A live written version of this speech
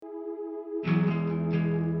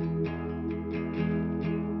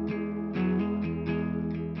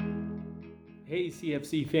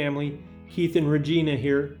CFC family, Keith and Regina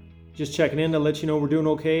here. Just checking in to let you know we're doing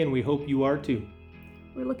okay, and we hope you are too.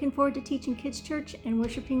 We're looking forward to teaching Kids Church and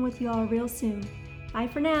worshiping with you all real soon. Bye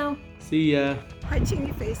for now. See ya. Hi,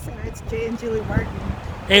 Cheney Faith Center. It's Jay and Julie Martin.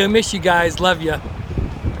 Hey, we miss you guys. Love you.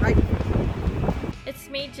 Bye. It's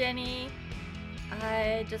me, Jenny.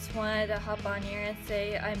 I just wanted to hop on here and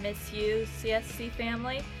say I miss you, CSC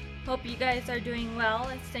family. Hope you guys are doing well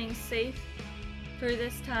and staying safe through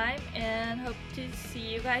this time, and hope to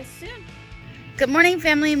see you guys soon. Good morning,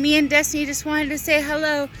 family. Me and Destiny just wanted to say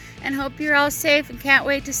hello and hope you're all safe and can't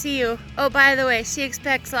wait to see you. Oh, by the way, she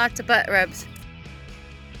expects lots of butt rubs.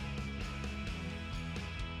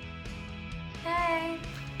 Hey.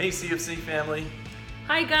 Hey CFC family.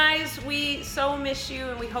 Hi guys, we so miss you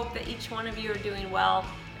and we hope that each one of you are doing well,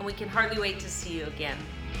 and we can hardly wait to see you again.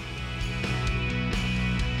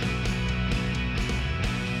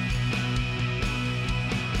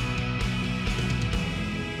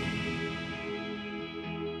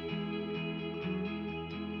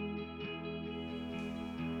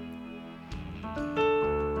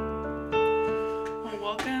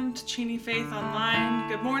 Welcome to Cheney Faith Online.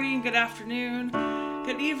 Good morning, good afternoon,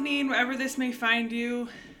 good evening, wherever this may find you.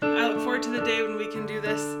 I look forward to the day when we can do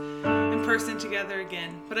this in person together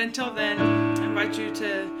again. But until then, I invite you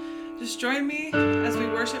to just join me as we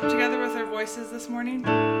worship together with our voices this morning.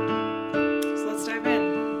 So let's dive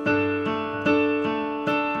in.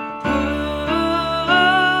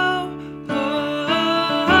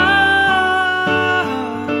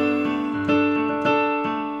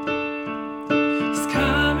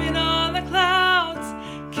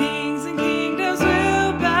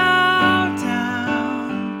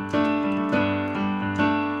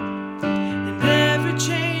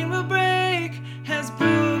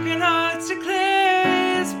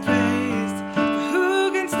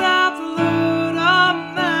 Stop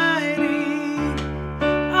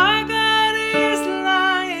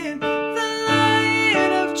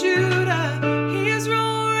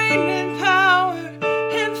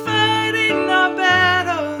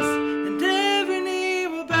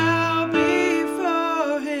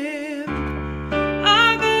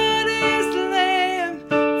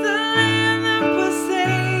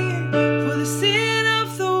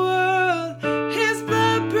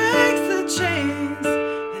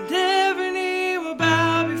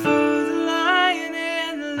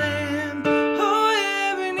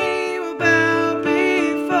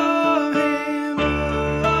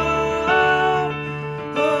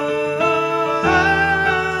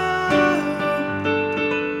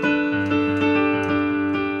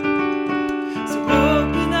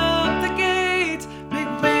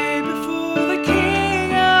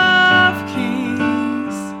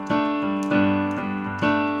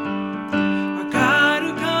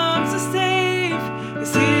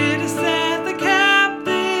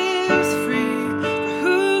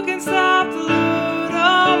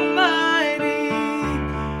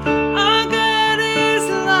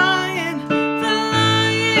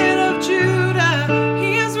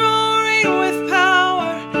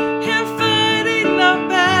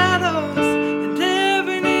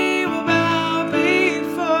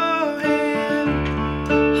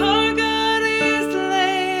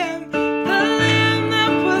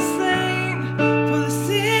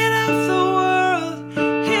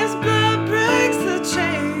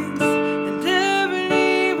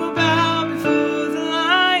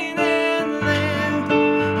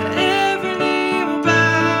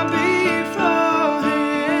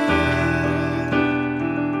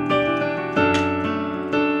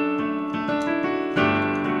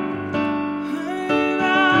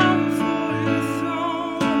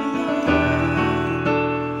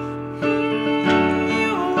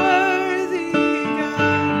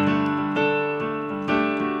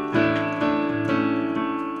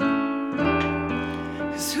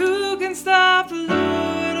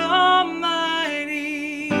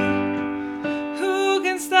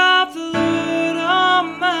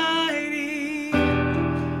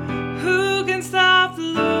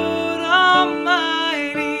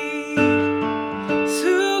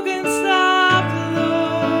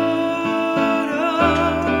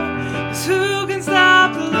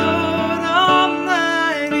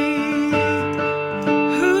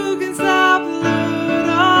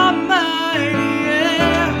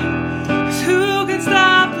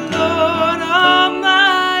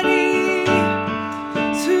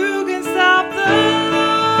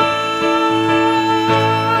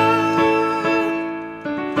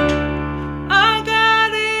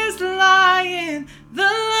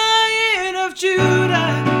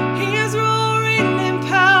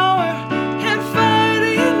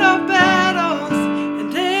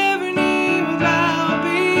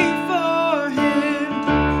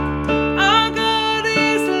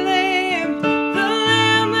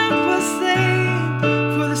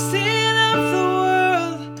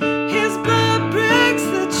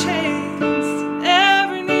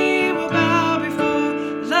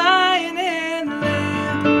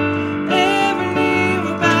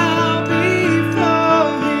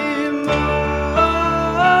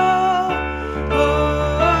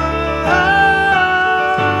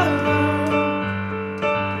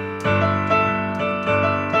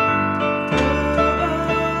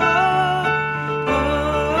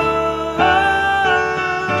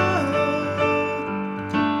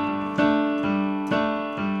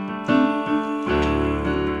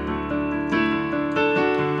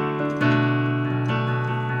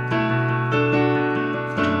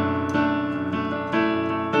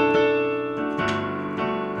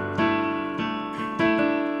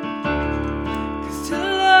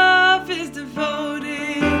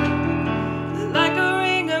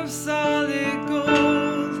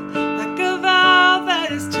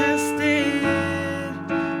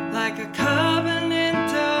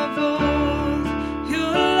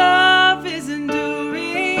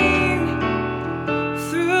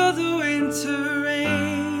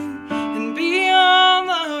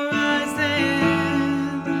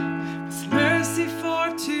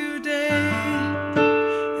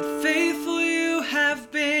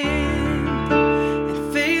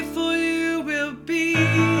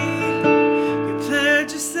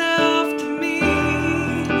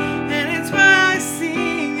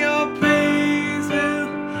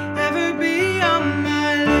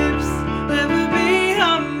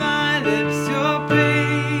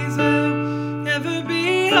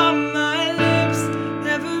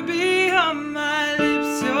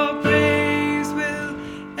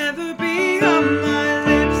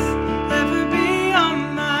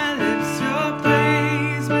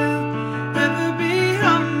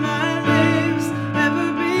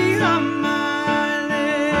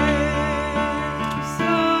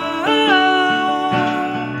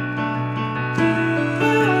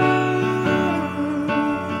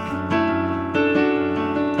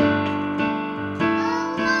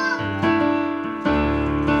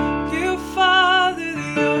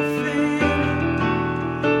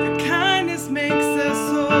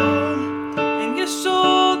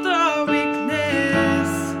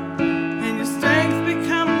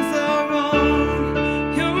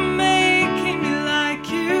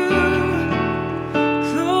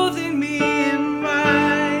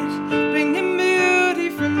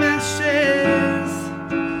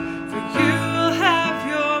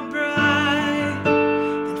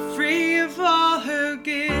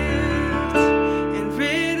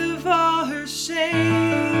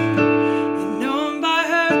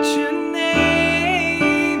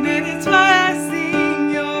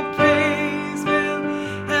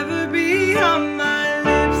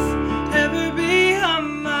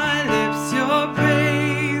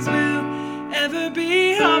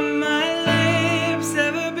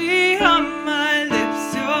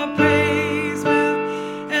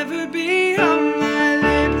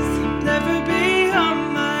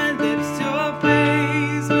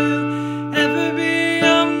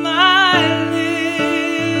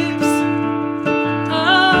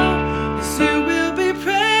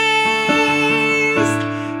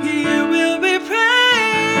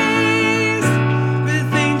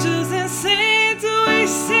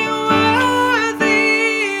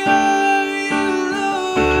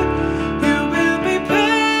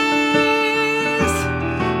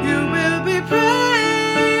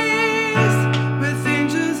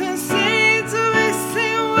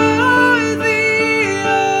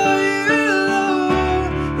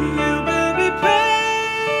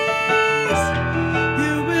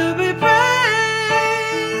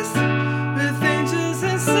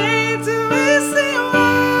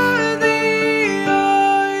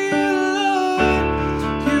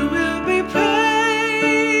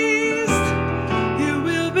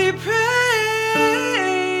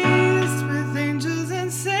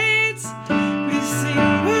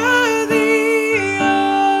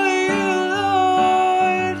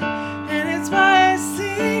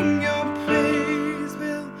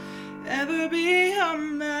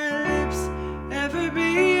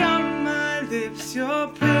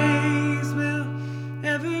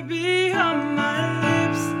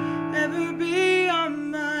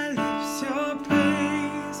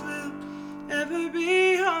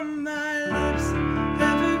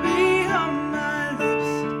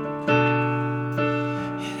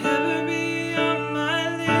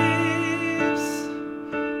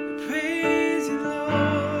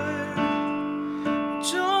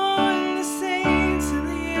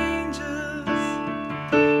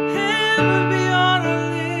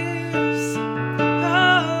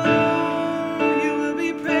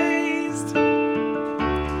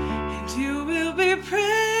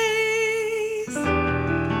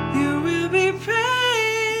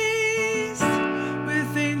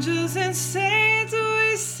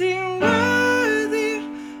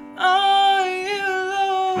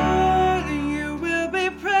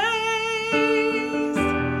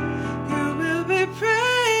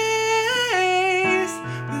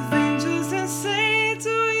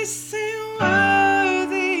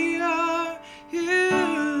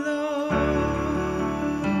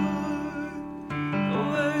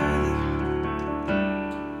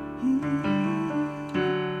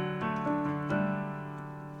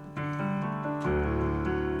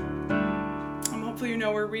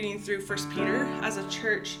reading through 1 Peter as a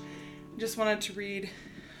church. I just wanted to read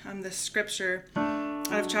this scripture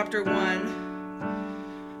out of chapter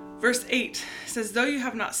 1. Verse 8 says, "Though you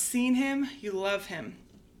have not seen him, you love him.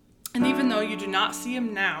 And even though you do not see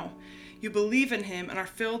him now, you believe in him and are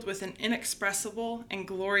filled with an inexpressible and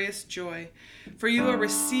glorious joy, for you are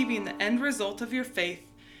receiving the end result of your faith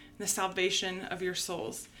and the salvation of your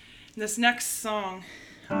souls." And this next song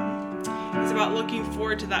is about looking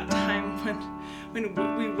forward to that time when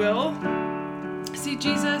we will see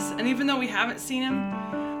Jesus. And even though we haven't seen him,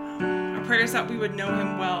 our prayer is that we would know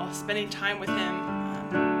him well, spending time with him.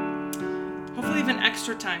 Hopefully even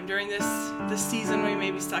extra time during this season when we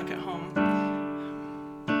may be stuck at home.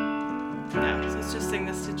 Yeah, so let's just sing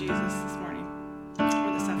this to Jesus this morning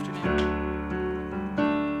or this afternoon.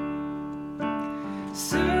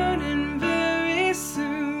 Soon and very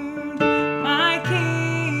soon, my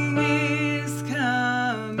King is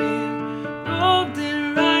coming, robed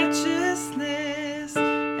in righteousness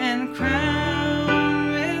and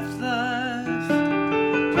crowned with love.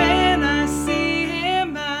 When I see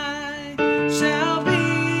him, I shall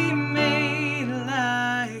be made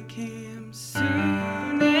like him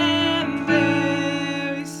soon and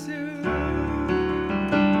very soon.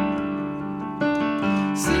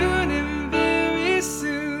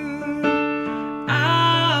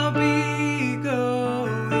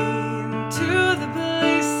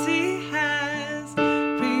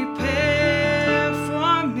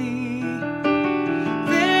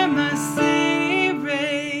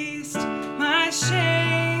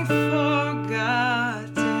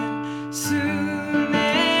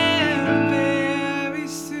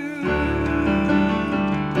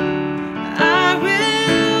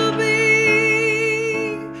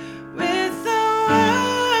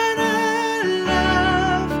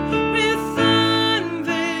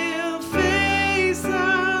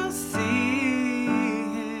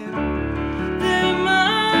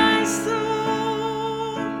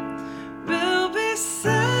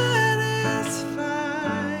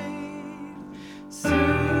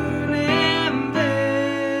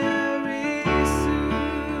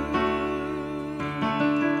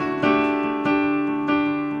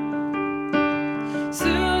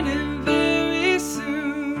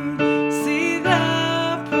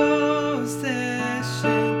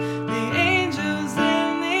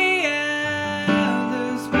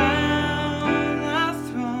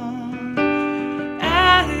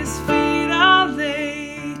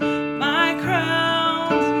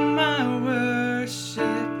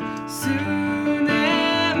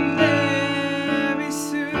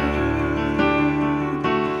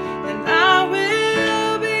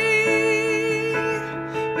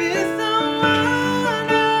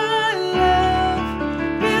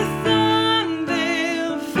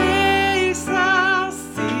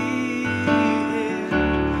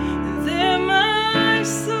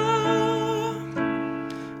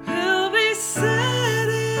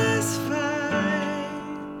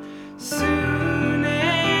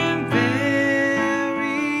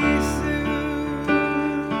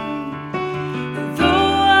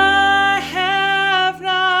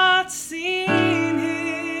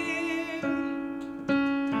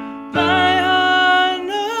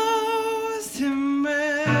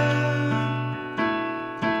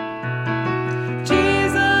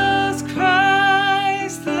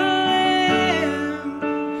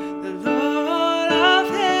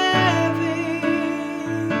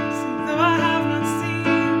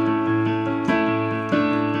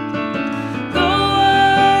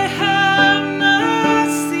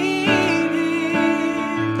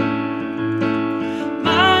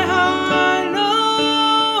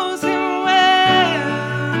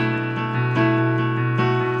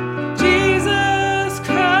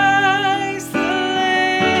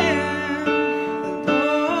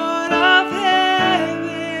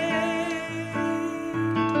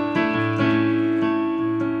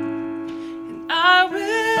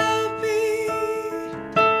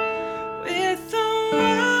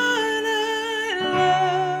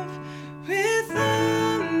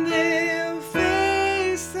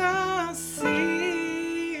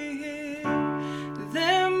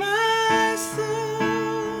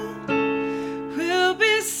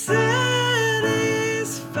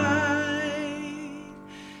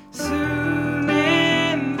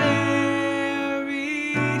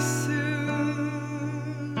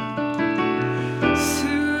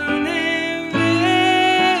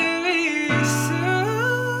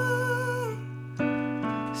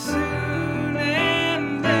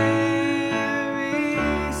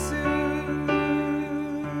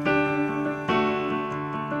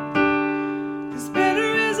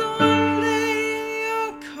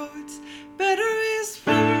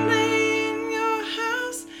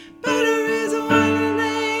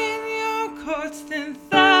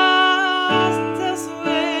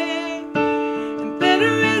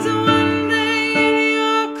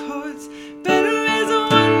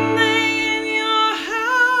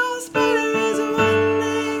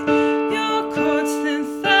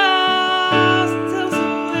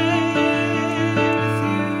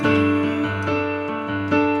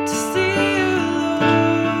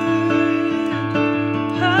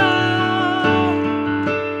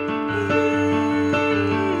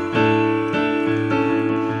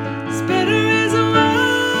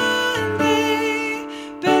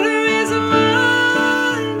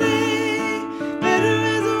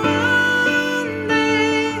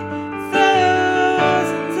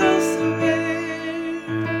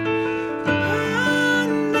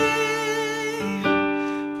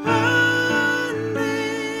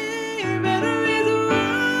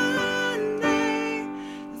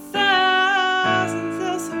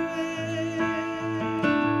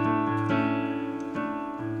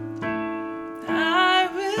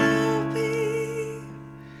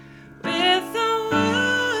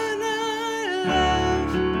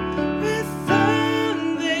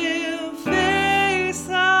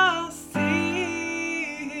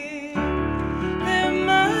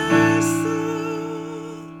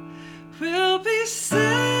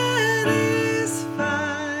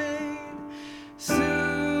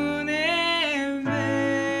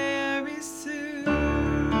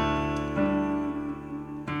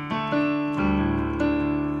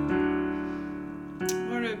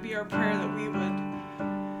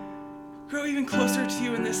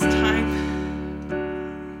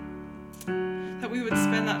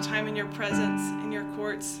 time in your presence, in your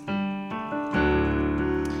courts,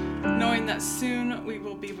 knowing that soon we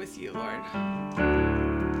will be with you, Lord.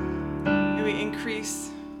 May we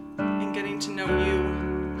increase in getting to know you,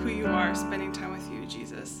 who you are, spending time with you,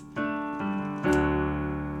 Jesus. Pray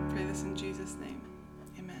this in Jesus' name.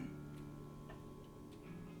 Amen.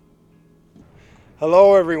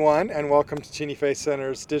 Hello, everyone, and welcome to Cheney Faith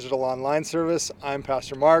Center's digital online service. I'm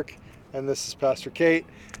Pastor Mark, and this is Pastor Kate,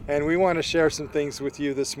 and we want to share some things with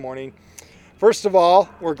you this morning. First of all,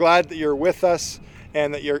 we're glad that you're with us,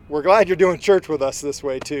 and that we're glad you're doing church with us this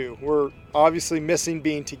way too. We're obviously missing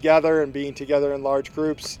being together and being together in large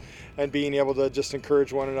groups and being able to just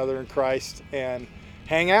encourage one another in Christ and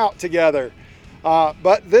hang out together.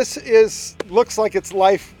 But this looks like it's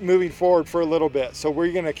life moving forward for a little bit. So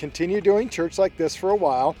we're going to continue doing church like this for a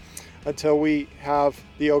while until we have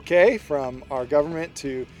the okay from our government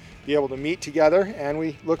to be able to meet together, and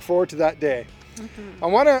we look forward to that day. I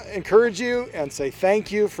want to encourage you and say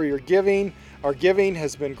thank you for your giving. Our giving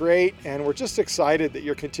has been great, and we're just excited that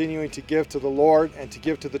you're continuing to give to the Lord and to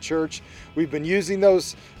give to the church. We've been using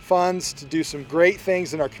those funds to do some great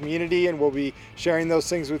things in our community, and we'll be sharing those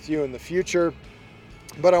things with you in the future.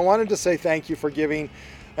 But I wanted to say thank you for giving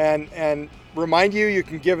and remind you, you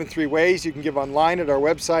can give in 3 ways. You can give online at our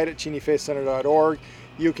website at cheneyfaithcenter.org.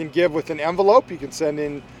 You can give with an envelope. You can send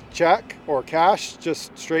in check or cash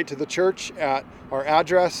just straight to the church at our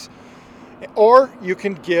address. Or you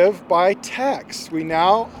can give by text. We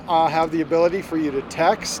now have the ability for you to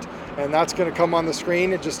text, and that's going to come on the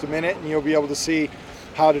screen in just a minute, and you'll be able to see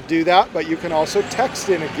how to do that. But you can also text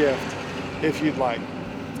in a gift if you'd like.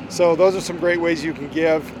 So those are some great ways you can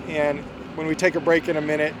give, and when we take a break in a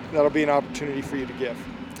minute, that'll be an opportunity for you to give.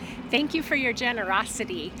 Thank you for your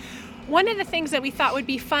generosity. One of the things that we thought would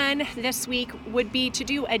be fun this week would be to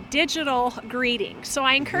do a digital greeting. So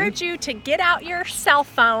I encourage you to get out your cell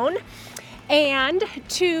phone and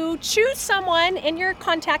to choose someone in your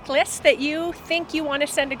contact list that you think you want to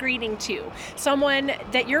send a greeting to, someone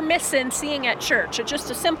that you're missing seeing at church.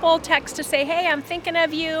 Just a simple text to say, hey, I'm thinking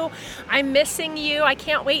of you, I'm missing you, I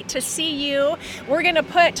can't wait to see you. We're going to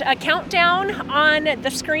put a countdown on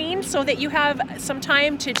the screen so that you have some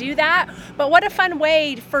time to do that. But what a fun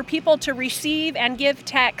way for people to receive and give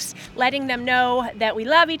texts, letting them know that we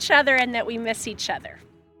love each other and that we miss each other.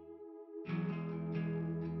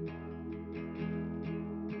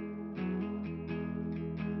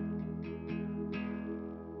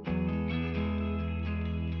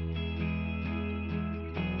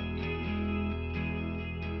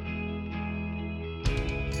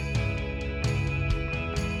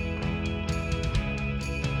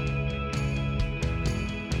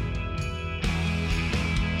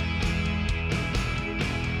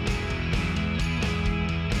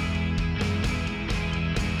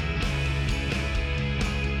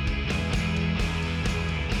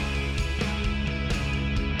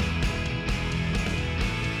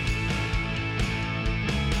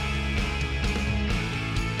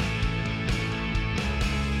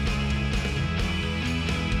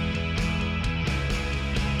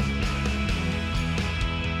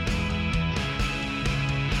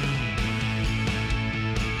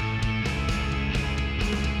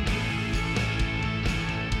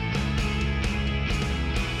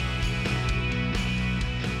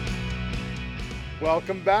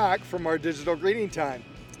 Welcome back from our digital greeting time.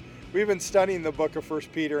 We've been studying the book of 1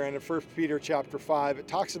 Peter, and in 1 Peter chapter 5, it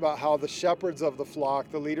talks about how the shepherds of the flock,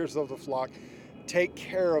 the leaders of the flock, take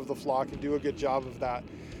care of the flock and do a good job of that.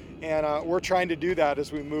 And we're trying to do that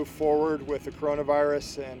as we move forward with the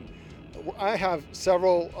coronavirus. And I have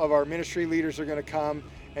several of our ministry leaders are going to come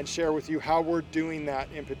and share with you how we're doing that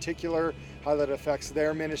in particular, how that affects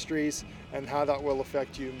their ministries, and how that will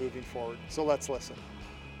affect you moving forward. So let's listen.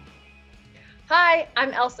 Hi,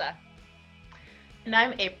 I'm Elsa. And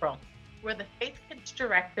I'm April. We're the Faith Kids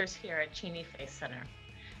directors here at Cheney Faith Center.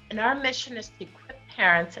 And our mission is to equip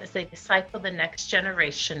parents as they disciple the next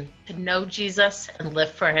generation to know Jesus and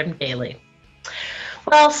live for Him daily.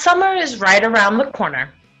 Well, summer is right around the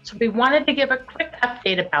corner, so we wanted to give a quick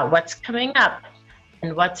update about what's coming up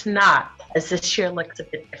and what's not, as this year looks a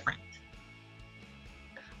bit different.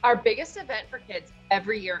 Our biggest event for kids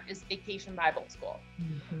every year is Vacation Bible School.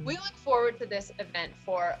 We look forward to this event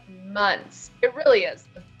for months. It really is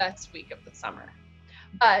the best week of the summer.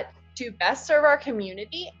 But to best serve our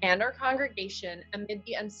community and our congregation amid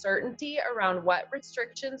the uncertainty around what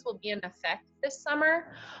restrictions will be in effect this summer,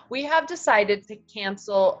 we have decided to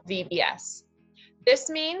cancel VBS. This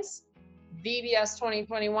means VBS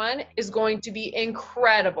 2021 is going to be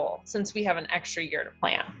incredible since we have an extra year to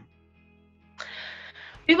plan.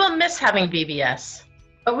 We will miss having VBS,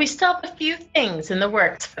 But we still have a few things in the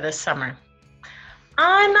works for this summer.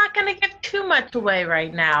 I'm not going to give too much away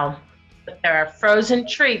right now, but there are frozen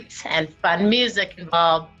treats and fun music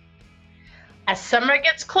involved. As summer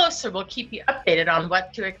gets closer, we'll keep you updated on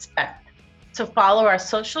what to expect. So follow our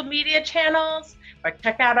social media channels or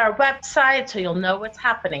check out our website so you'll know what's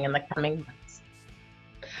happening in the coming months.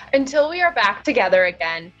 Until we are back together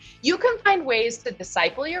again, you can find ways to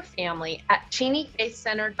disciple your family at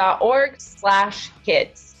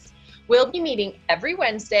cheneyfaithcenter.org/kids. We'll be meeting every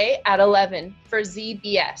Wednesday at 11 for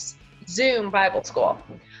ZBS, Zoom Bible School.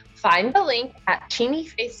 Find the link at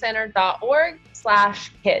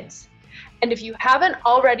cheneyfaithcenter.org/kids. And if you haven't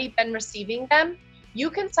already been receiving them, you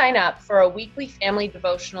can sign up for a weekly family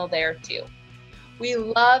devotional there too. We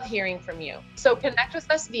love hearing from you, so connect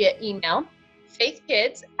with us via email,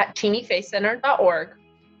 faithkids@cheneyfaithcenter.org,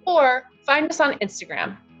 or find us on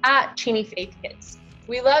Instagram @cheneyfaithkids.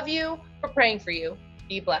 We love you. We're praying for you.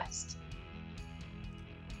 Be blessed.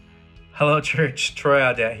 Hello, church. Troy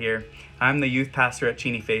Audette here. I'm the youth pastor at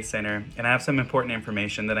Cheney Faith Center, and I have some important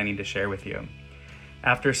information that I need to share with you.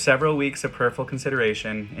 After several weeks of prayerful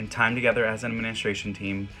consideration and time together as an administration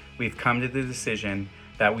team, we've come to the decision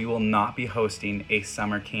that we will not be hosting a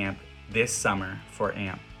summer camp this summer for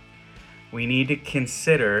AMP. We need to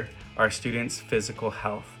consider our students' physical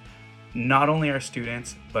health. Not only our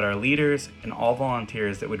students, but our leaders and all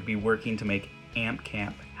volunteers that would be working to make AMP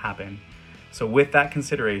camp happen. So with that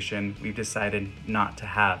consideration, we've decided not to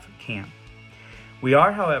have camp. We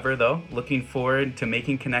are, however, though, looking forward to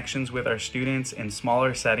making connections with our students in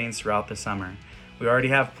smaller settings throughout the summer. We already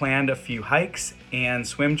have planned a few hikes and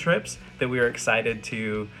swim trips that we are excited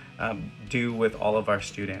to do with all of our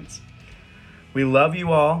students. We love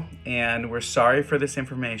you all, and we're sorry for this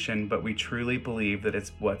information, but we truly believe that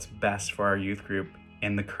it's what's best for our youth group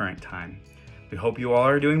in the current time. We hope you all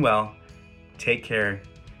are doing well. Take care.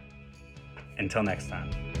 Until next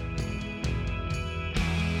time.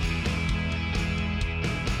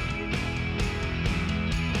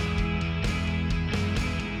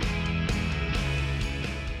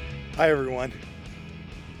 Hi everyone.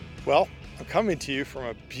 Well, I'm coming to you from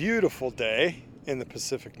a beautiful day in the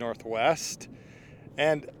Pacific Northwest.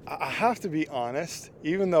 And I have to be honest,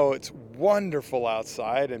 even though it's wonderful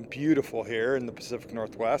outside and beautiful here in the Pacific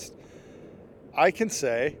Northwest, I can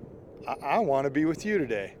say I want to be with you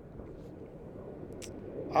today.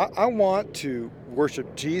 I want to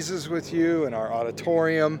worship Jesus with you in our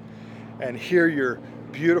auditorium and hear your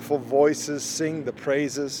beautiful voices sing the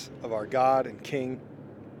praises of our God and King.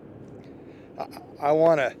 I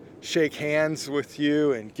want to shake hands with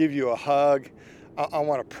you and give you a hug. I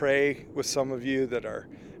want to pray with some of you that are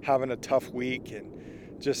having a tough week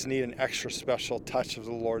and just need an extra special touch of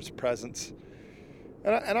the Lord's presence.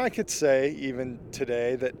 And I could say even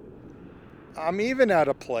today that I'm even at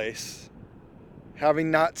a place,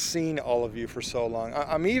 having not seen all of you for so long,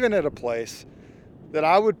 I'm even at a place that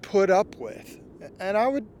I would put up with, and I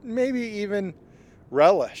would maybe even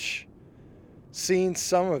relish seeing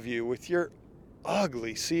some of you with your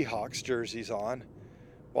ugly Seahawks jerseys on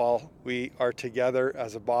while we are together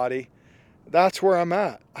as a body. That's where I'm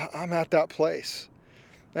at. I'm at that place.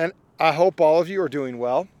 And I hope all of you are doing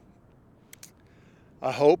well.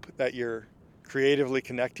 I hope that you're creatively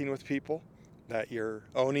connecting with people, that you're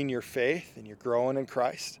owning your faith and you're growing in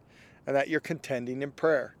Christ, and that you're contending in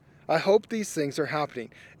prayer. I hope these things are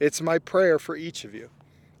happening. It's my prayer for each of you.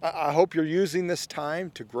 I hope you're using this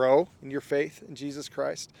time to grow in your faith in Jesus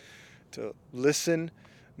Christ, to listen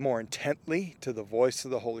more intently to the voice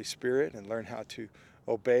of the Holy Spirit and learn how to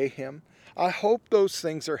obey Him. I hope those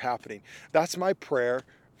things are happening. That's my prayer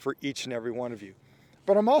for each and every one of you.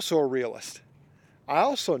 But I'm also a realist. I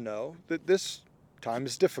also know that this time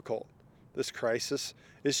is difficult. This crisis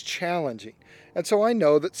is challenging. And so I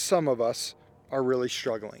know that some of us are really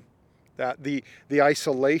struggling, that the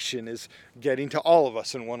isolation is getting to all of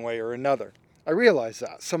us in one way or another. I realize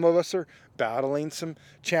that. Some of us are battling some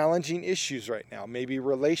challenging issues right now, maybe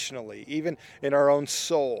relationally, even in our own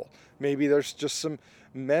soul. Maybe there's just some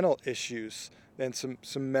mental issues and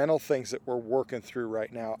some mental things that we're working through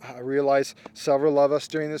right now. I realize several of us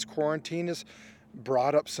during this quarantine has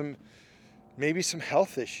brought up maybe some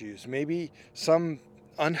health issues, maybe some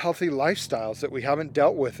unhealthy lifestyles that we haven't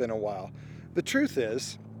dealt with in a while. The truth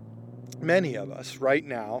is, many of us right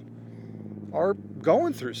now are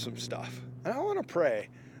going through some stuff. And I want to pray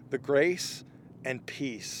the grace and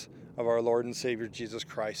peace of our Lord and Savior Jesus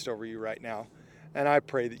Christ over you right now. And I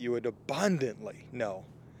pray that you would abundantly know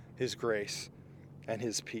His grace and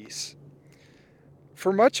His peace.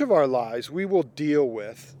 For much of our lives, we will deal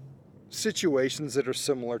with situations that are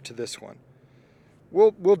similar to this one.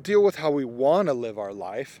 We'll deal with how we want to live our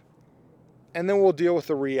life, and then we'll deal with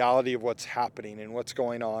the reality of what's happening and what's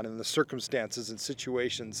going on and the circumstances and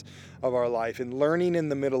situations of our life, and learning in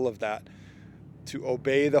the middle of that to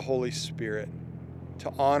obey the Holy Spirit, to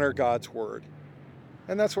honor God's word.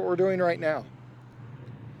 And that's what we're doing right now.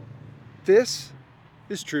 This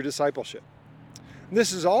is true discipleship.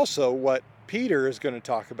 This is also what Peter is going to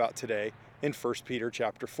talk about today in 1 Peter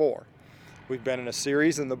chapter 4. We've been in a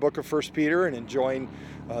series in the book of 1 Peter and enjoying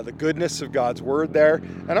the goodness of God's word there.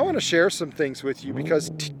 And I want to share some things with you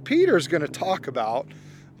because Peter is going to talk about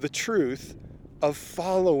the truth of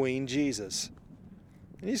following Jesus.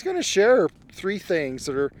 And he's going to share 3 things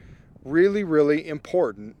that are really, really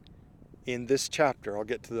important in this chapter. I'll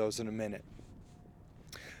get to those in a minute.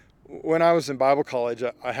 When I was in Bible college,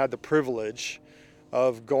 I had the privilege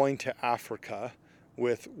of going to Africa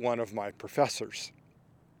with one of my professors.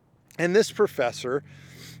 And this professor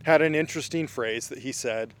had an interesting phrase that he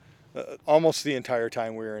said almost the entire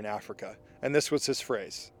time we were in Africa. And this was his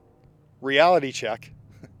phrase: reality check.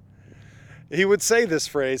 He would say this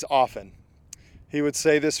phrase often. He would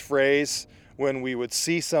say this phrase when we would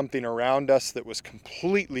see something around us that was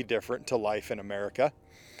completely different to life in America.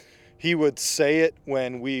 He would say it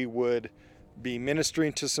when we would be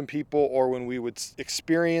ministering to some people, or when we would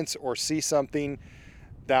experience or see something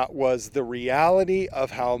that was the reality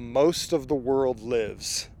of how most of the world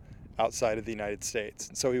lives outside of the United States.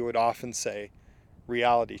 And so he would often say,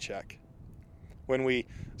 reality check. When we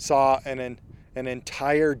saw an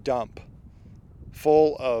entire dump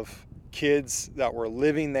full of kids that were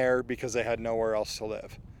living there because they had nowhere else to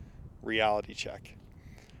live, reality check.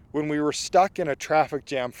 When we were stuck in a traffic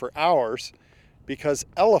jam for hours because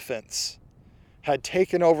elephants had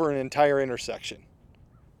taken over an entire intersection,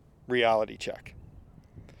 reality check.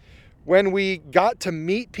 When we got to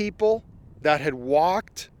meet people that had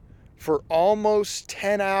walked for almost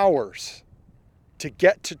 10 hours to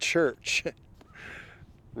get to church,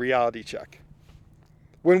 reality check.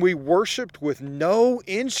 When we worshiped with no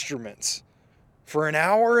instruments for an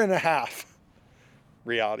hour and a half,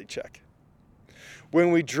 reality check. When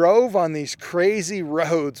we drove on these crazy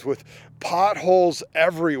roads with potholes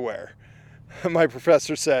everywhere, my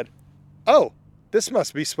professor said, "Oh, this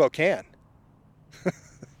must be Spokane."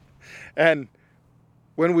 And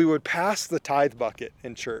when we would pass the tithe bucket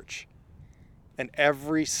in church, and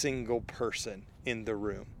every single person in the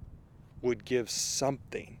room would give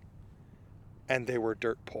something, and they were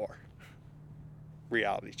dirt poor,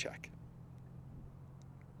 reality check.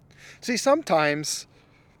 See, sometimes,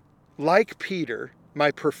 like Peter,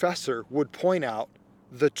 my professor would point out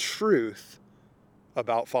the truth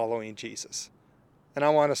about following Jesus. And I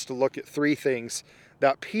want us to look at 3 things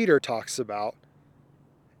that Peter talks about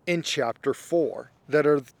in chapter 4 that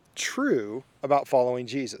are true about following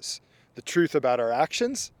Jesus. The truth about our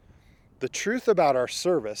actions, the truth about our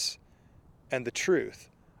service, and the truth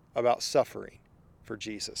about suffering for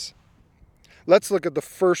Jesus. Let's look at the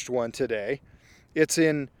first one today. It's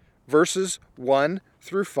in verses 1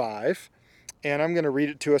 through 5, and I'm going to read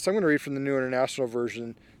it to us. I'm going to read from the New International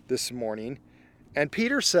Version this morning. And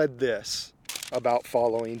Peter said this about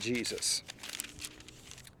following Jesus.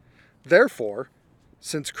 Therefore,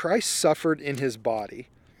 since Christ suffered in his body,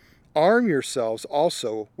 arm yourselves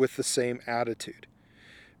also with the same attitude.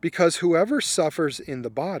 Because whoever suffers in the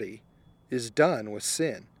body is done with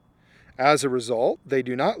sin. As a result, they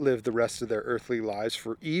do not live the rest of their earthly lives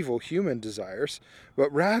for evil human desires,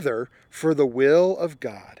 but rather for the will of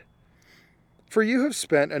God. For you have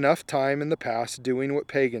spent enough time in the past doing what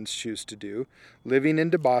pagans choose to do, living in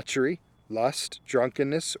debauchery, lust,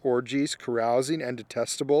 drunkenness, orgies, carousing, and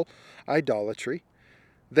detestable idolatry.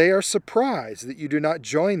 They are surprised that you do not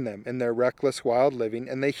join them in their reckless, wild living,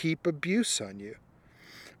 and they heap abuse on you.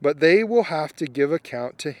 But they will have to give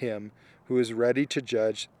account to him who is ready to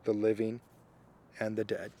judge the living and the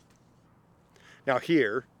dead. Now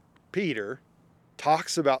here, Peter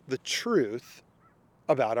talks about the truth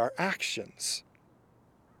about our actions.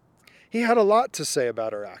 He had a lot to say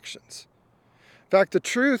about our actions. In fact, the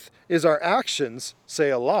truth is our actions say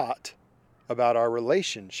a lot about our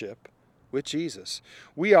relationship with Jesus.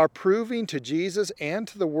 We are proving to Jesus and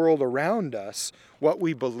to the world around us what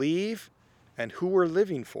we believe and who we're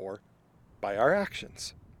living for by our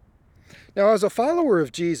actions. Now, as a follower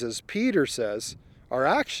of Jesus, Peter says our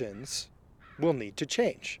actions will need to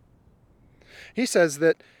change. He says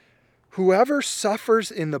that whoever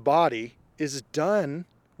suffers in the body is done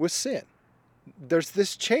with sin. There's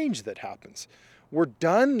this change that happens. We're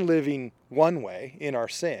done living one way in our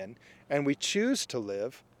sin, and we choose to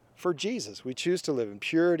live for Jesus. We choose to live in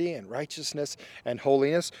purity and righteousness and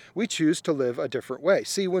holiness. We choose to live a different way.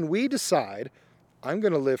 See, when we decide I'm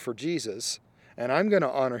going to live for Jesus and I'm going to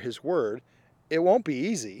honor his word, it won't be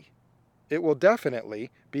easy. It will definitely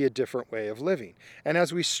be a different way of living. And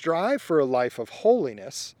as we strive for a life of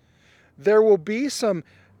holiness, there will be some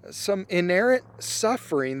inherent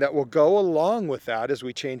suffering that will go along with that as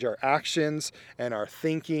we change our actions and our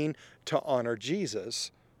thinking to honor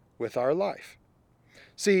Jesus with our life.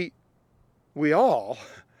 See, we all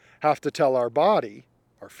have to tell our body,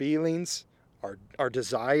 our feelings, our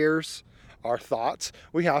desires, our thoughts,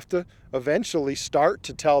 we have to eventually start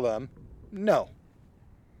to tell them, no,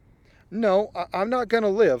 I'm not going to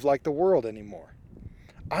live like the world anymore.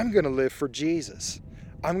 I'm going to live for Jesus.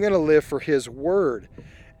 I'm going to live for his word.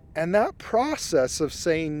 And that process of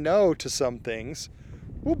saying no to some things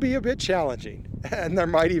will be a bit challenging. And there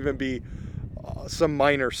might even be some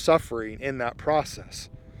minor suffering in that process.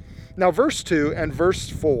 Now, verse 2 and verse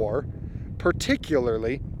 4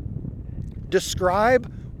 particularly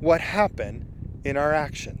describe what happened in our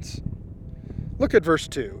actions. Look at verse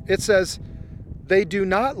 2. It says, they do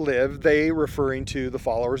not live, they referring to the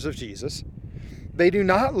followers of Jesus, they do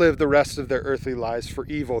not live the rest of their earthly lives for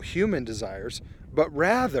evil human desires, but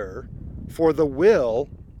rather for the will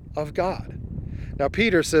of God. Now,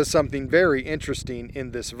 Peter says something very interesting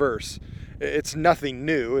in this verse. It's nothing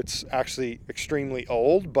new. It's actually extremely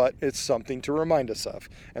old, but it's something to remind us of.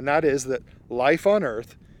 And that is that life on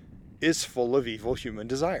earth is full of evil human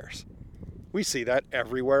desires. We see that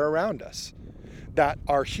everywhere around us. That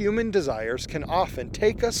our human desires can often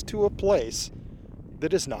take us to a place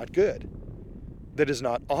that is not good, that is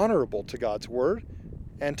not honorable to God's word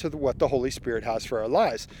and to what the Holy Spirit has for our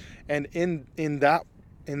lives. And in that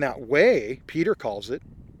way, Peter calls it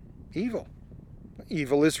evil.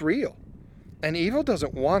 Evil is real. And evil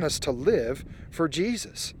doesn't want us to live for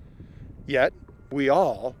Jesus. Yet, we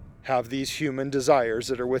all have these human desires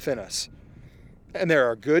that are within us. And there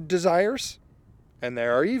are good desires, and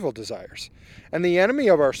there are evil desires. And the enemy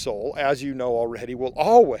of our soul, as you know already, will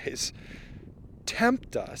always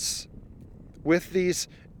tempt us with these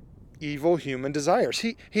evil human desires.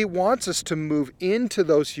 He wants us to move into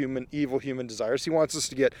those evil human desires. He wants us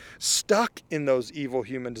to get stuck in those evil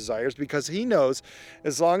human desires because he knows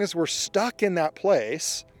as long as we're stuck in that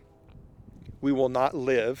place, we will not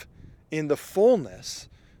live in the fullness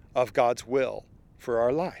of God's will for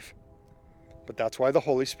our life. But that's why the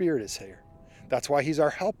Holy Spirit is here. That's why he's our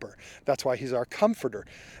helper. That's why he's our comforter.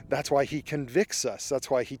 That's why he convicts us. That's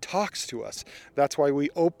why he talks to us. That's why we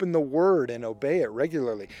open the word and obey it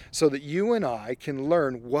regularly, so that you and I can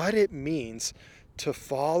learn what it means to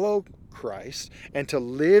follow Christ and to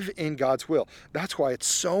live in God's will. That's why it's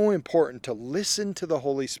so important to listen to the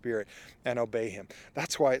Holy Spirit and obey him.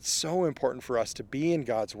 That's why it's so important for us to be in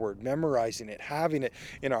God's word, memorizing it, having it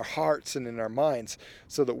in our hearts and in our minds,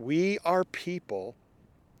 so that we are people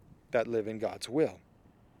that live in God's will.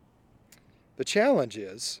 The challenge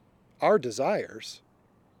is our desires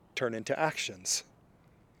turn into actions.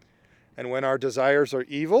 And when our desires are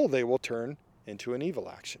evil, they will turn into an evil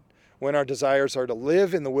action. When our desires are to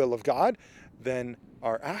live in the will of God, then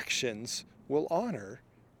our actions will honor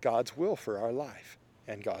God's will for our life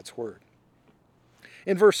and God's word.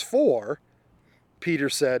 In verse 4, Peter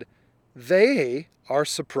said, they are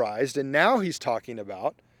surprised, and now he's talking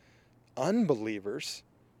about unbelievers,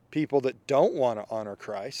 people that don't want to honor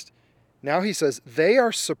Christ. Now he says, they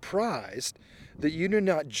are surprised that you do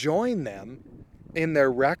not join them in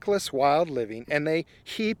their reckless, wild living, and they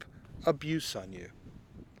heap abuse on you.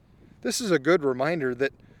 This is a good reminder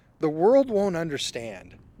that the world won't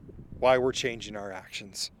understand why we're changing our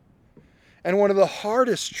actions. And one of the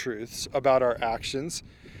hardest truths about our actions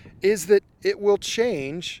is that it will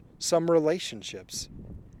change some relationships.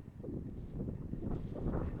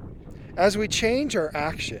 As we change our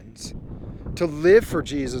actions to live for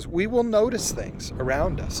Jesus, we will notice things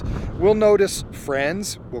around us. We'll notice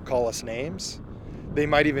friends will call us names. They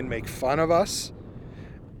might even make fun of us.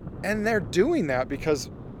 And they're doing that because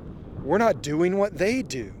we're not doing what they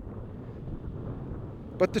do.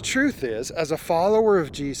 But the truth is, as a follower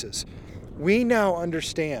of Jesus, we now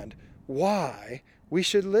understand why we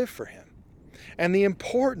should live for him and the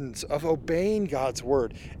importance of obeying God's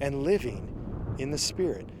word and living in the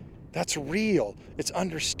Spirit. That's real. It's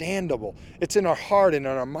understandable. It's in our heart and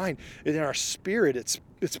in our mind, in our spirit.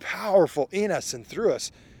 It's powerful in us and through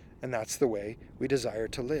us. And that's the way we desire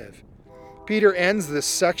to live. Peter ends this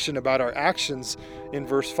section about our actions in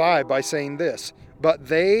verse 5 by saying this, but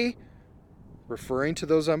they, referring to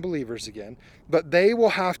those unbelievers again, but they will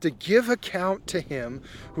have to give account to him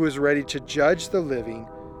who is ready to judge the living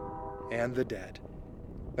and the dead.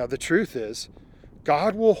 Now the truth is,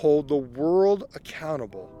 God will hold the world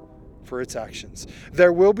accountable for its actions.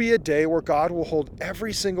 There will be a day where God will hold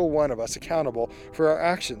every single one of us accountable for our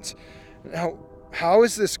actions. Now, how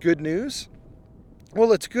is this good news?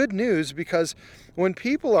 Well, it's good news because when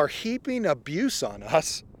people are heaping abuse on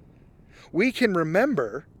us, we can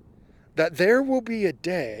remember that there will be a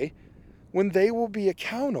day when they will be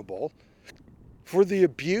accountable for the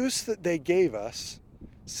abuse that they gave us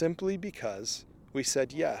simply because we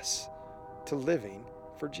said yes to living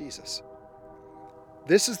for Jesus.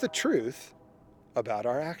 This is the truth about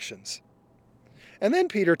our actions. And then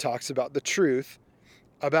Peter talks about the truth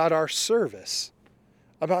about our service,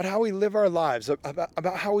 about how we live our lives,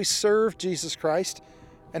 about how we serve Jesus Christ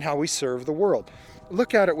and how we serve the world.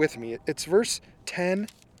 Look at it with me. It's verse 10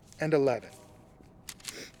 and 11.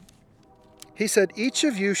 He said, each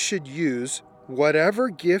of you should use whatever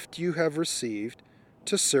gift you have received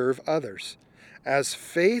to serve others, as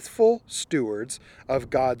faithful stewards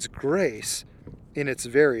of God's grace in its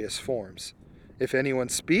various forms. If anyone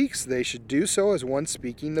speaks, they should do so as one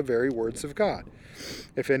speaking the very words of God.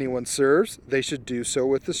 If anyone serves, they should do so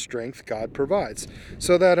with the strength God provides,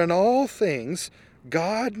 so that in all things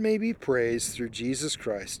God may be praised through Jesus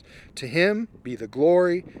Christ. To him be the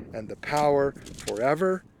glory and the power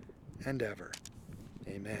forever and ever.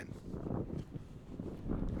 Amen.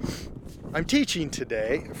 I'm teaching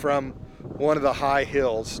today from one of the high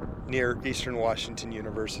hills near Eastern Washington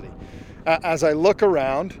University. As I look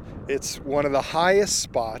around, it's one of the highest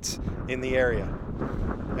spots in the area.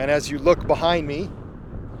 And as you look behind me,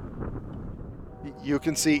 you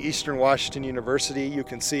can see Eastern Washington University. You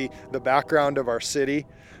can see the background of our city.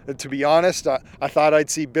 And to be honest, I thought I'd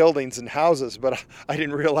see buildings and houses, but I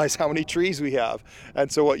didn't realize how many trees we have.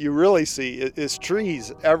 And so what you really see is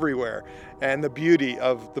trees everywhere and the beauty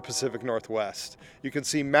of the Pacific Northwest. You can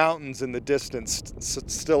see mountains in the distance,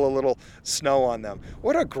 still a little snow on them.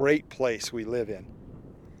 What a great place we live in.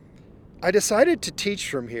 I decided to teach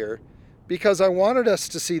from here because I wanted us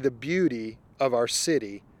to see the beauty of our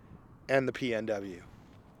city and the PNW.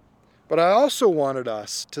 But I also wanted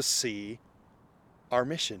us to see our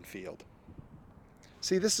mission field.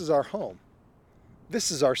 See, this is our home. This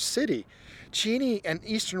is our city. Cheney and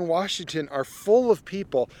Eastern Washington are full of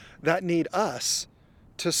people that need us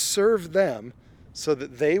to serve them so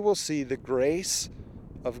that they will see the grace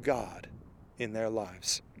of God in their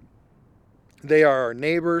lives. They are our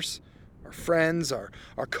neighbors, our friends, our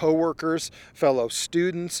co-workers, fellow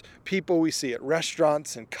students, people we see at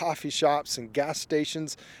restaurants and coffee shops and gas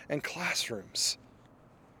stations and classrooms.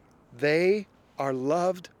 They are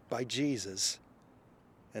loved by Jesus,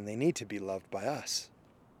 and they need to be loved by us.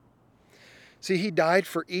 See, he died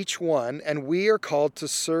for each one, and we are called to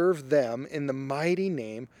serve them in the mighty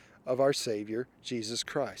name of our Savior, Jesus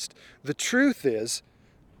Christ. The truth is,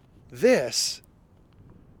 this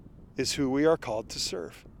is who we are called to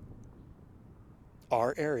serve.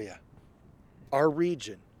 Our area, our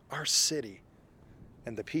region, our city,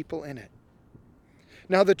 and the people in it.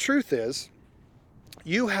 Now, the truth is,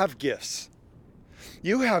 you have gifts.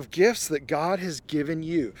 You have gifts that God has given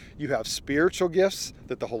you. You have spiritual gifts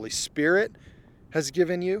that the Holy Spirit has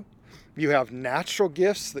given you. You have natural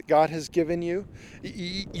gifts that God has given you.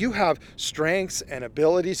 You have strengths and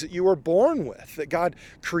abilities that you were born with, that God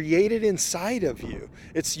created inside of you.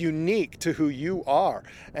 It's unique to who you are.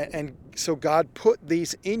 And so God put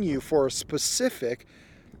these in you for a specific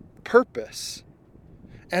purpose.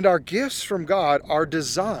 And our gifts from God are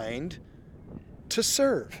designed to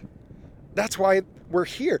serve. That's why we're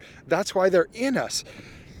here. That's why they're in us.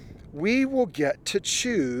 We will get to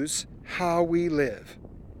choose how we live.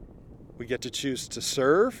 We get to choose to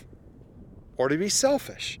serve or to be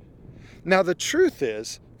selfish. Now, the truth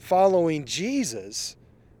is, following Jesus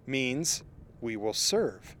means we will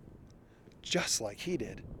serve, just like he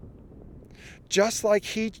did. Just like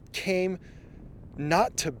he came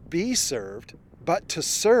not to be served, but to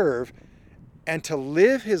serve and to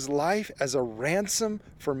live his life as a ransom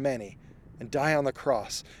for many and die on the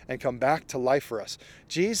cross and come back to life for us.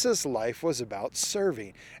 Jesus' life was about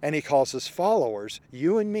serving, and he calls his followers,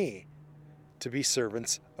 you and me, to be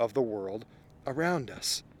servants of the world around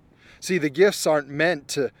us. See, the gifts aren't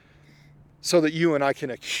meant so that you and I can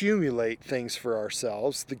accumulate things for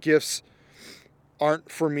ourselves. The gifts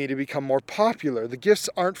aren't for me to become more popular. The gifts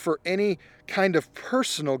aren't for any kind of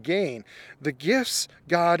personal gain. The gifts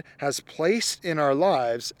God has placed in our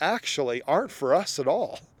lives actually aren't for us at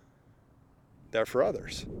all. They're for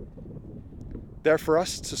others. They're for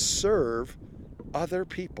us to serve other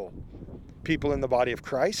people. People in the body of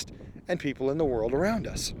Christ and people in the world around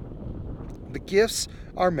us. The gifts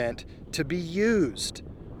are meant to be used.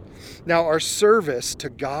 Now, our service to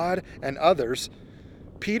God and others,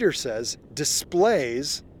 Peter says,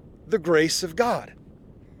 displays the grace of God.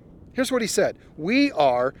 Here's what he said. We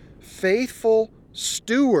are faithful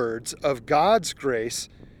stewards of God's grace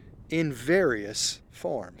in various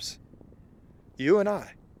forms. You and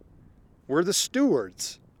I, we're the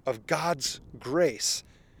stewards of God's grace.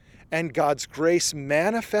 And God's grace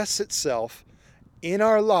manifests itself in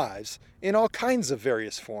our lives in all kinds of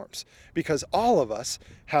various forms, because all of us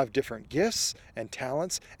have different gifts and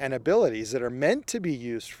talents and abilities that are meant to be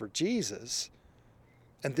used for Jesus.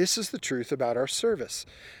 And this is the truth about our service.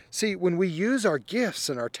 See, when we use our gifts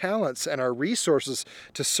and our talents and our resources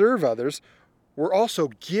to serve others, we're also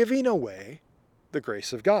giving away the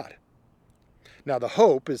grace of God. Now, the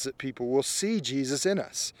hope is that people will see Jesus in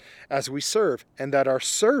us as we serve, and that our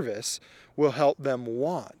service will help them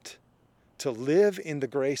want to live in the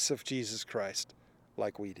grace of Jesus Christ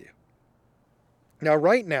like we do. Now,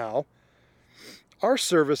 right now, our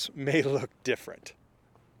service may look different,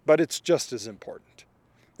 but it's just as important.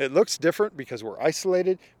 It looks different because we're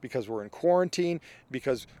isolated, because we're in quarantine,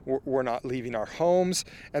 because we're not leaving our homes,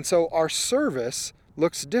 and so our service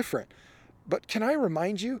looks different. But can I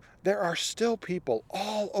remind you, there are still people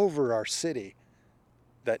all over our city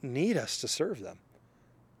that need us to serve them,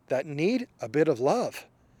 that need a bit of love,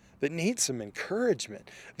 that need some encouragement,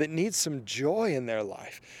 that need some joy in their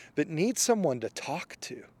life, that need someone to talk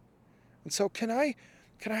to. And so can I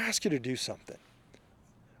ask you to do something?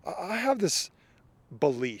 I have this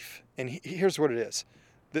belief, and here's what it is,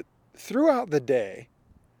 that throughout the day,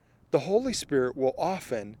 the Holy Spirit will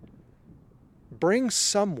often bring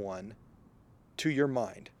someone to your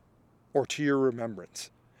mind or to your remembrance.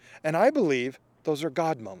 And I believe those are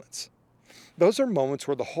God moments. Those are moments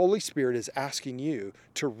where the Holy Spirit is asking you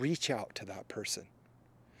to reach out to that person.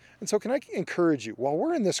 And so can I encourage you, while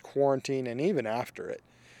we're in this quarantine and even after it,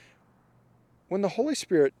 when the Holy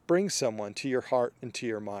Spirit brings someone to your heart and to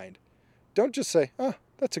your mind, don't just say, oh,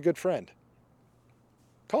 that's a good friend.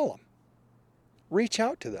 Call them. Reach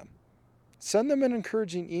out to them. Send them an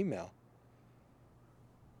encouraging email.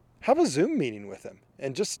 Have a Zoom meeting with them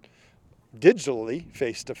and just digitally,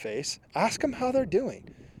 face-to-face, ask them how they're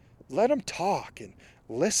doing. Let them talk and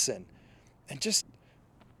listen and just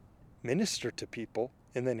minister to people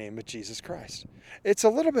in the name of Jesus Christ. It's a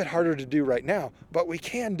little bit harder to do right now, but we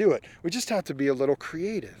can do it. We just have to be a little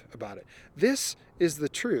creative about it. This is the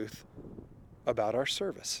truth about our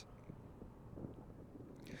service.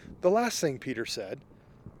 The last thing Peter said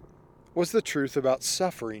was the truth about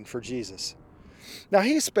suffering for Jesus. Now,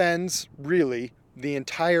 he spends really the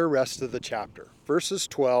entire rest of the chapter, verses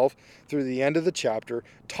 12 through the end of the chapter,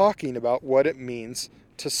 talking about what it means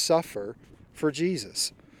to suffer for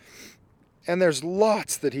Jesus. And there's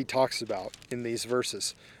lots that he talks about in these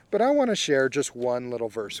verses. But I want to share just one little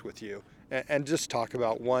verse with you and just talk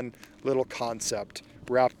about one little concept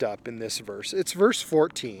wrapped up in this verse. It's verse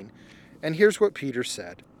 14, and here's what Peter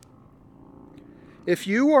said. If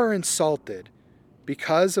you are insulted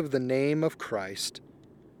because of the name of Christ,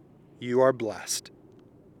 you are blessed,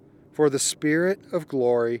 for the Spirit of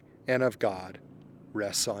glory and of God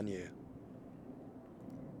rests on you.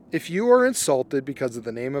 If you are insulted because of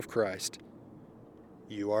the name of Christ,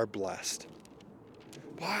 you are blessed.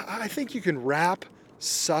 Well, I think you can wrap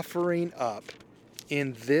suffering up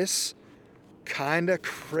in this kind of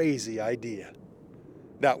crazy idea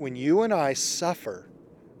that when you and I suffer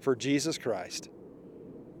for Jesus Christ,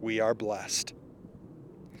 we are blessed.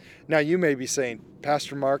 Now, you may be saying,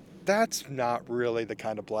 Pastor Mark, that's not really the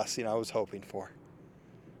kind of blessing I was hoping for.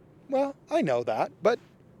 Well, I know that, but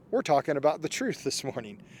we're talking about the truth this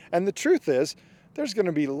morning. And the truth is, there's going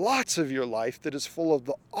to be lots of your life that is full of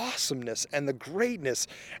the awesomeness and the greatness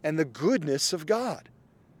and the goodness of God.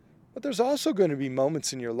 But there's also going to be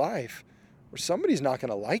moments in your life where somebody's not going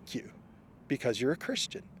to like you because you're a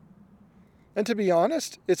Christian. And to be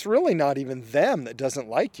honest, it's really not even them that doesn't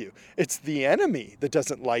like you. It's the enemy that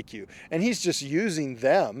doesn't like you. And he's just using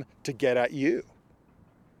them to get at you.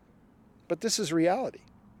 But this is reality.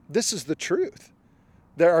 This is the truth.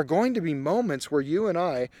 There are going to be moments where you and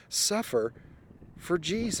I suffer for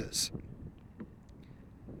Jesus.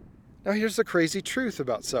 Now, here's the crazy truth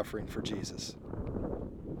about suffering for Jesus.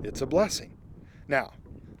 It's a blessing. Now,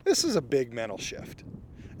 this is a big mental shift.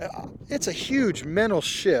 It's a huge mental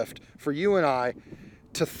shift for you and I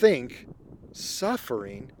to think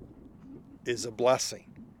suffering is a blessing.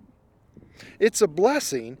 It's a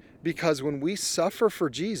blessing because when we suffer for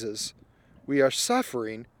Jesus, we are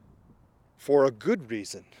suffering for a good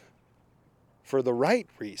reason, for the right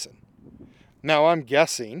reason. Now, I'm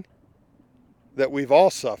guessing that we've all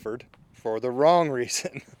suffered for the wrong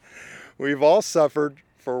reason. We've all suffered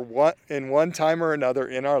in one time or another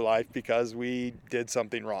in our life because we did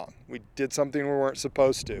something wrong. We did something we weren't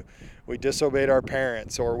supposed to. We disobeyed our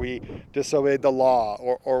parents, or we disobeyed the law,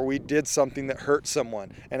 or we did something that hurt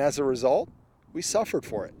someone. And as a result, we suffered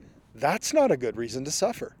for it. That's not a good reason to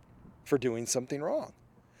suffer for doing something wrong.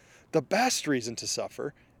 The best reason to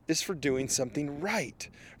suffer is for doing something right,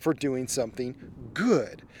 for doing something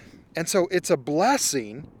good. And so it's a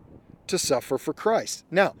blessing to suffer for Christ.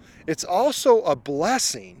 Now, it's also a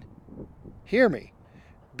blessing, hear me,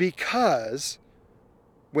 because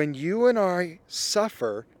when you and I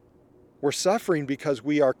suffer, we're suffering because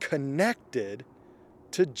we are connected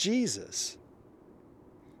to Jesus.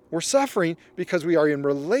 We're suffering because we are in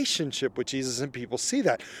relationship with Jesus, and people see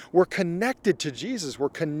that. We're connected to Jesus. We're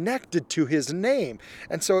connected to his name.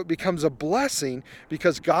 And so it becomes a blessing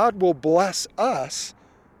because God will bless us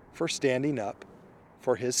for standing up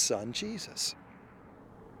for his son, Jesus.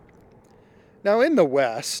 Now, in the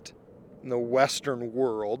West, in the Western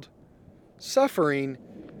world, suffering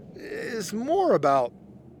is more about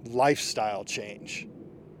lifestyle change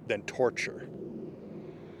than torture.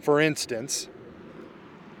 For instance,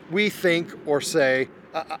 we think or say,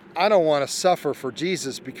 I don't want to suffer for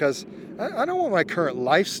Jesus because I don't want my current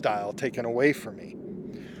lifestyle taken away from me.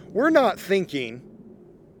 We're not thinking,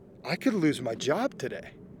 I could lose my job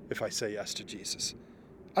today if I say yes to Jesus.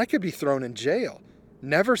 I could be thrown in jail,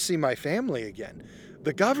 never see my family again.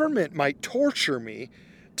 The government might torture me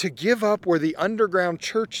to give up where the underground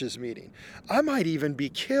church is meeting. I might even be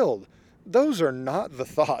killed. Those are not the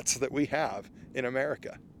thoughts that we have in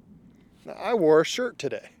America. Now, I wore a shirt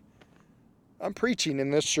today. I'm preaching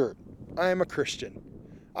in this shirt. I am a Christian.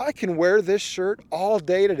 I can wear this shirt all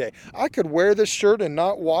day today. I could wear this shirt and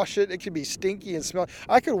not wash it. It could be stinky and smelly.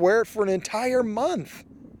 I could wear it for an entire month.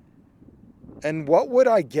 And what would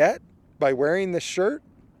I get by wearing this shirt?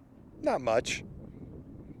 Not much.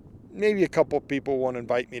 Maybe a couple people won't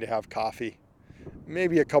invite me to have coffee.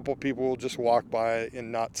 Maybe a couple people will just walk by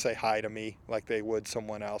and not say hi to me like they would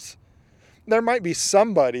someone else. There might be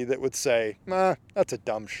somebody that would say, that's a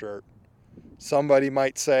dumb shirt. Somebody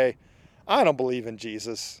might say, I don't believe in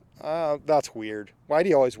Jesus. That's weird. Why do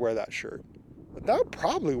you always wear that shirt? But that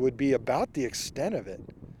probably would be about the extent of it.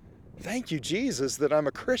 Thank you, Jesus, that I'm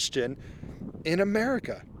a Christian in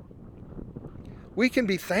America. We can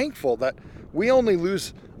be thankful that we only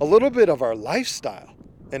lose a little bit of our lifestyle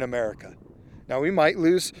in America. Now, we might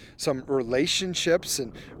lose some relationships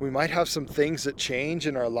and we might have some things that change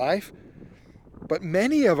in our life. But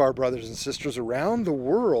many of our brothers and sisters around the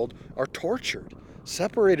world are tortured,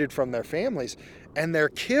 separated from their families, and they're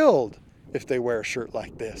killed if they wear a shirt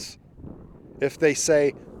like this. If they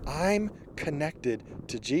say, I'm connected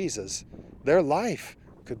to Jesus, their life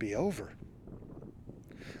could be over.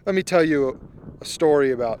 Let me tell you a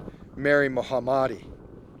story about Mary Mohammadi.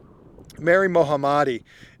 Mary Mohammadi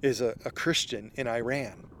is a Christian in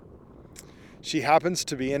Iran. She happens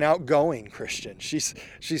to be an outgoing Christian. She's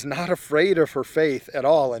not afraid of her faith at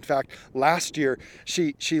all. In fact, last year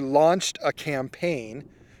she launched a campaign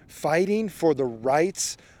fighting for the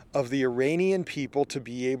rights of the Iranian people to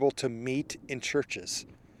be able to meet in churches.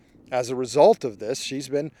 As a result of this, she's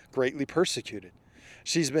been greatly persecuted.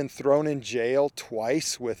 She's been thrown in jail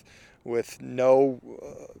twice with no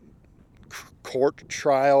court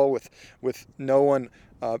trial, with no one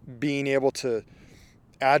being able to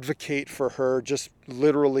advocate for her, just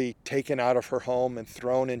literally taken out of her home and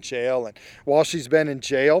thrown in jail. And while she's been in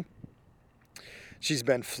jail, she's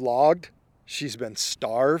been flogged, she's been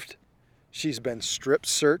starved, she's been strip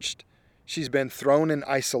searched, she's been thrown in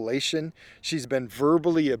isolation, she's been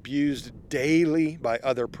verbally abused daily by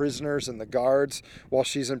other prisoners and the guards while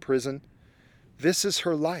she's in prison. This is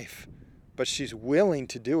her life. But she's willing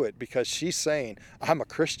to do it because she's saying, I'm a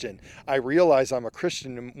Christian. I realize I'm a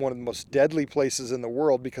Christian in one of the most deadly places in the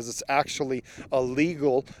world because it's actually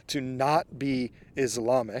illegal to not be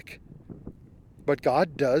Islamic. But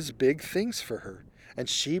God does big things for her. And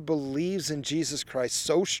she believes in Jesus Christ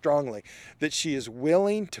so strongly that she is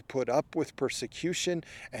willing to put up with persecution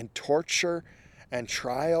and torture and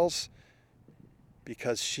trials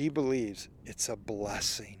because she believes it's a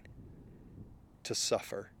blessing to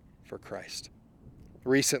suffer for Christ.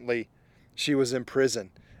 Recently, she was in prison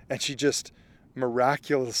and she just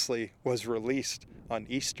miraculously was released on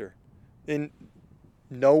Easter. In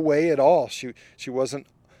no way at all. She wasn't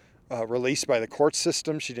released by the court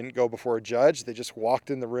system. She didn't go before a judge. They just walked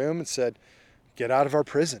in the room and said, get out of our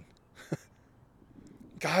prison.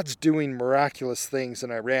 God's doing miraculous things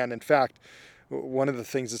in Iran. In fact, one of the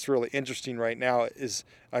things that's really interesting right now is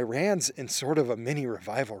Iran's in sort of a mini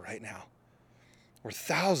revival right now, where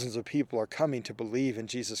thousands of people are coming to believe in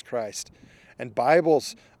Jesus Christ. And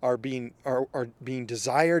Bibles are being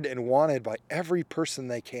desired and wanted by every person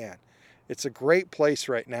they can. It's a great place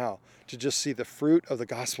right now to just see the fruit of the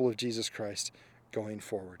gospel of Jesus Christ going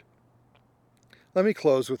forward. Let me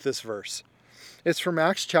close with this verse. It's from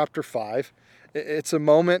Acts chapter 5. It's a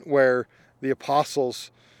moment where the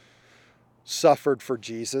apostles suffered for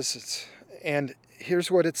Jesus. And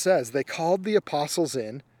here's what it says. They called the apostles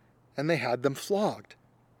in and they had them flogged.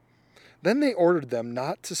 Then they ordered them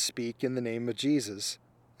not to speak in the name of Jesus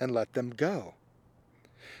and let them go.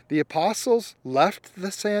 The apostles left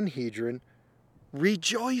the Sanhedrin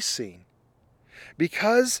rejoicing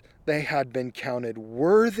because they had been counted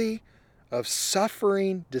worthy of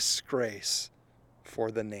suffering disgrace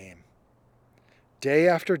for the name. Day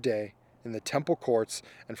after day, in the temple courts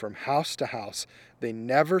and from house to house, they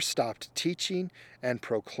never stopped teaching and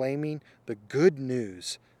proclaiming the good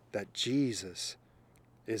news that Jesus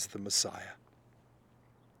is the Messiah.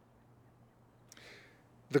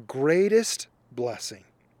 The greatest blessing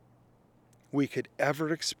we could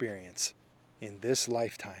ever experience in this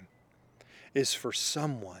lifetime is for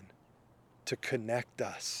someone to connect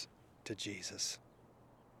us to Jesus.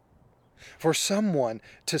 For someone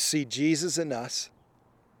to see Jesus in us,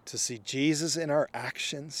 to see Jesus in our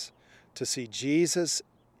actions, to see Jesus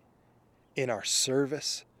in our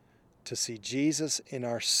service, to see Jesus in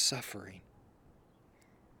our suffering.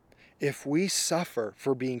 If we suffer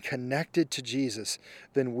for being connected to Jesus,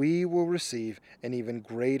 then we will receive an even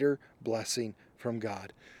greater blessing from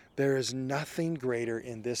God. There is nothing greater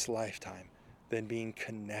in this lifetime than being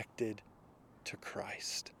connected to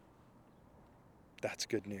Christ. That's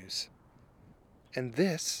good news. And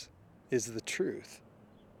this is the truth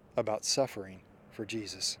about suffering for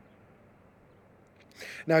Jesus.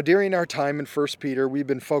 Now, during our time in 1 Peter, we've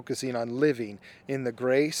been focusing on living in the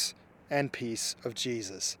grace and peace of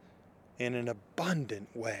Jesus in an abundant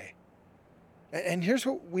way. And here's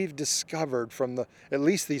what we've discovered from at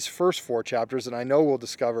least these first 4 chapters, and I know we'll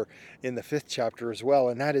discover in the 5th chapter as well,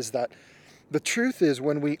 and that is that the truth is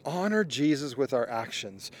when we honor Jesus with our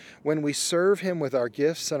actions, when we serve him with our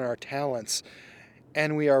gifts and our talents,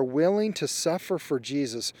 and we are willing to suffer for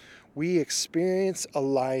Jesus, we experience a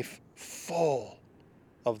life full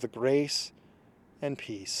of the grace and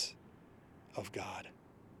peace of God.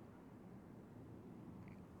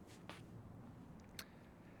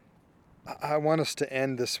 I want us to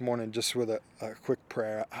end this morning just with a quick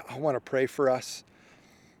prayer. I want to pray for us.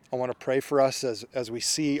 I want to pray for us as we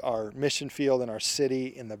see our mission field and our city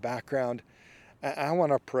in the background. I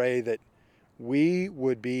want to pray that we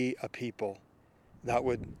would be a people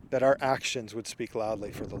that our actions would speak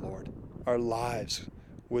loudly for the Lord. Our lives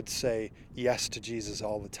would say yes to Jesus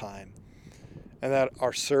all the time. And that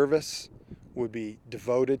our service would be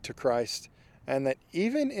devoted to Christ. And that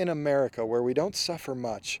even in America, where we don't suffer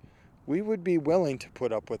much, we would be willing to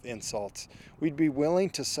put up with insults. We'd be willing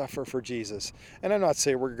to suffer for Jesus. And I'm not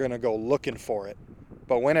saying we're going to go looking for it,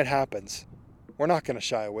 but when it happens, we're not going to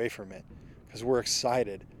shy away from it because we're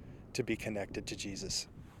excited to be connected to Jesus.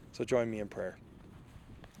 So join me in prayer.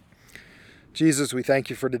 Jesus, we thank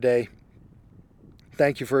you for today.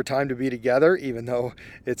 Thank you for a time to be together, even though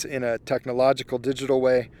it's in a technological, digital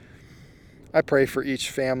way. I pray for each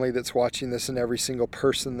family that's watching this and every single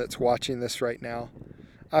person that's watching this right now.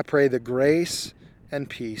 I pray the grace and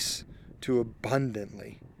peace to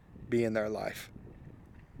abundantly be in their life.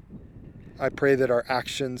 I pray that our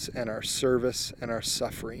actions and our service and our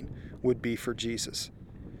suffering would be for Jesus,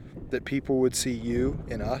 that people would see you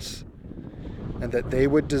in us, and that they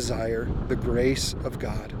would desire the grace of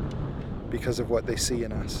God because of what they see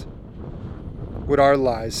in us. Would our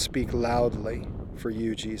lives speak loudly for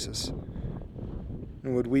you, Jesus?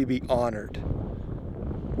 And would we be honored?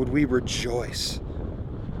 Would we rejoice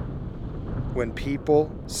when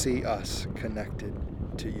people see us connected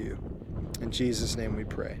to you? In Jesus' name we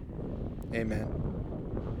pray. Amen.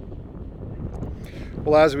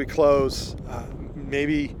 Well, as we close,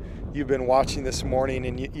 maybe you've been watching this morning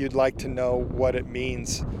and you'd like to know what it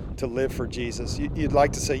means to live for Jesus. You'd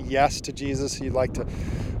like to say yes to Jesus. You'd like to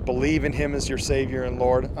believe in him as your Savior and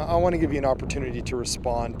Lord. I want to give you an opportunity to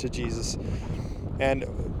respond to Jesus. And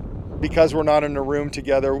because we're not in a room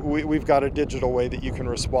together, we've got a digital way that you can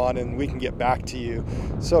respond and we can get back to you.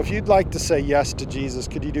 So if you'd like to say yes to Jesus,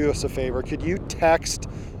 could you do us a favor? Could you text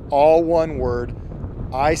all one word,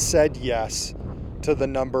 I said yes, to the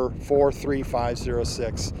number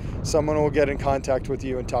 43506. Someone will get in contact with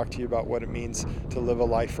you and talk to you about what it means to live a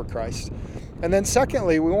life for Christ. And then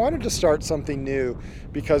secondly, we wanted to start something new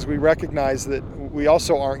because we recognize that we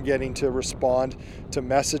also aren't getting to respond to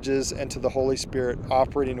messages and to the Holy Spirit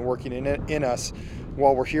operating and working in us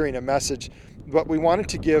while we're hearing a message. but we wanted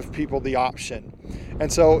to give people the option.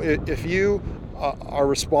 And so if you are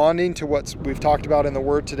responding to what we've talked about in the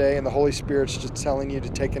Word today, and the Holy Spirit's just telling you to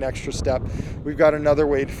take an extra step, we've got another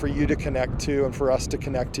way for you to connect to and for us to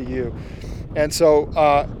connect to you. And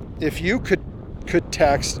so if you could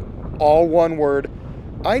text all one word,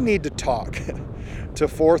 I need to talk, to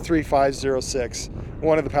 43506.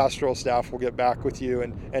 One of the pastoral staff will get back with you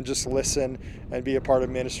and just listen and be a part of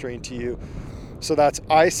ministering to you. So that's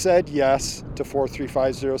I said yes to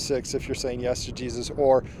 43506 if you're saying yes to Jesus,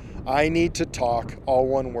 or I need to talk, all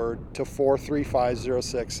one word, to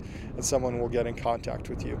 43506, and someone will get in contact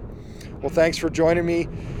with you. Well, thanks for joining me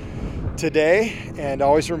today, and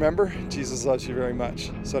always remember, Jesus loves you very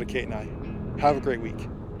much. So do Kate and I. Have a great week.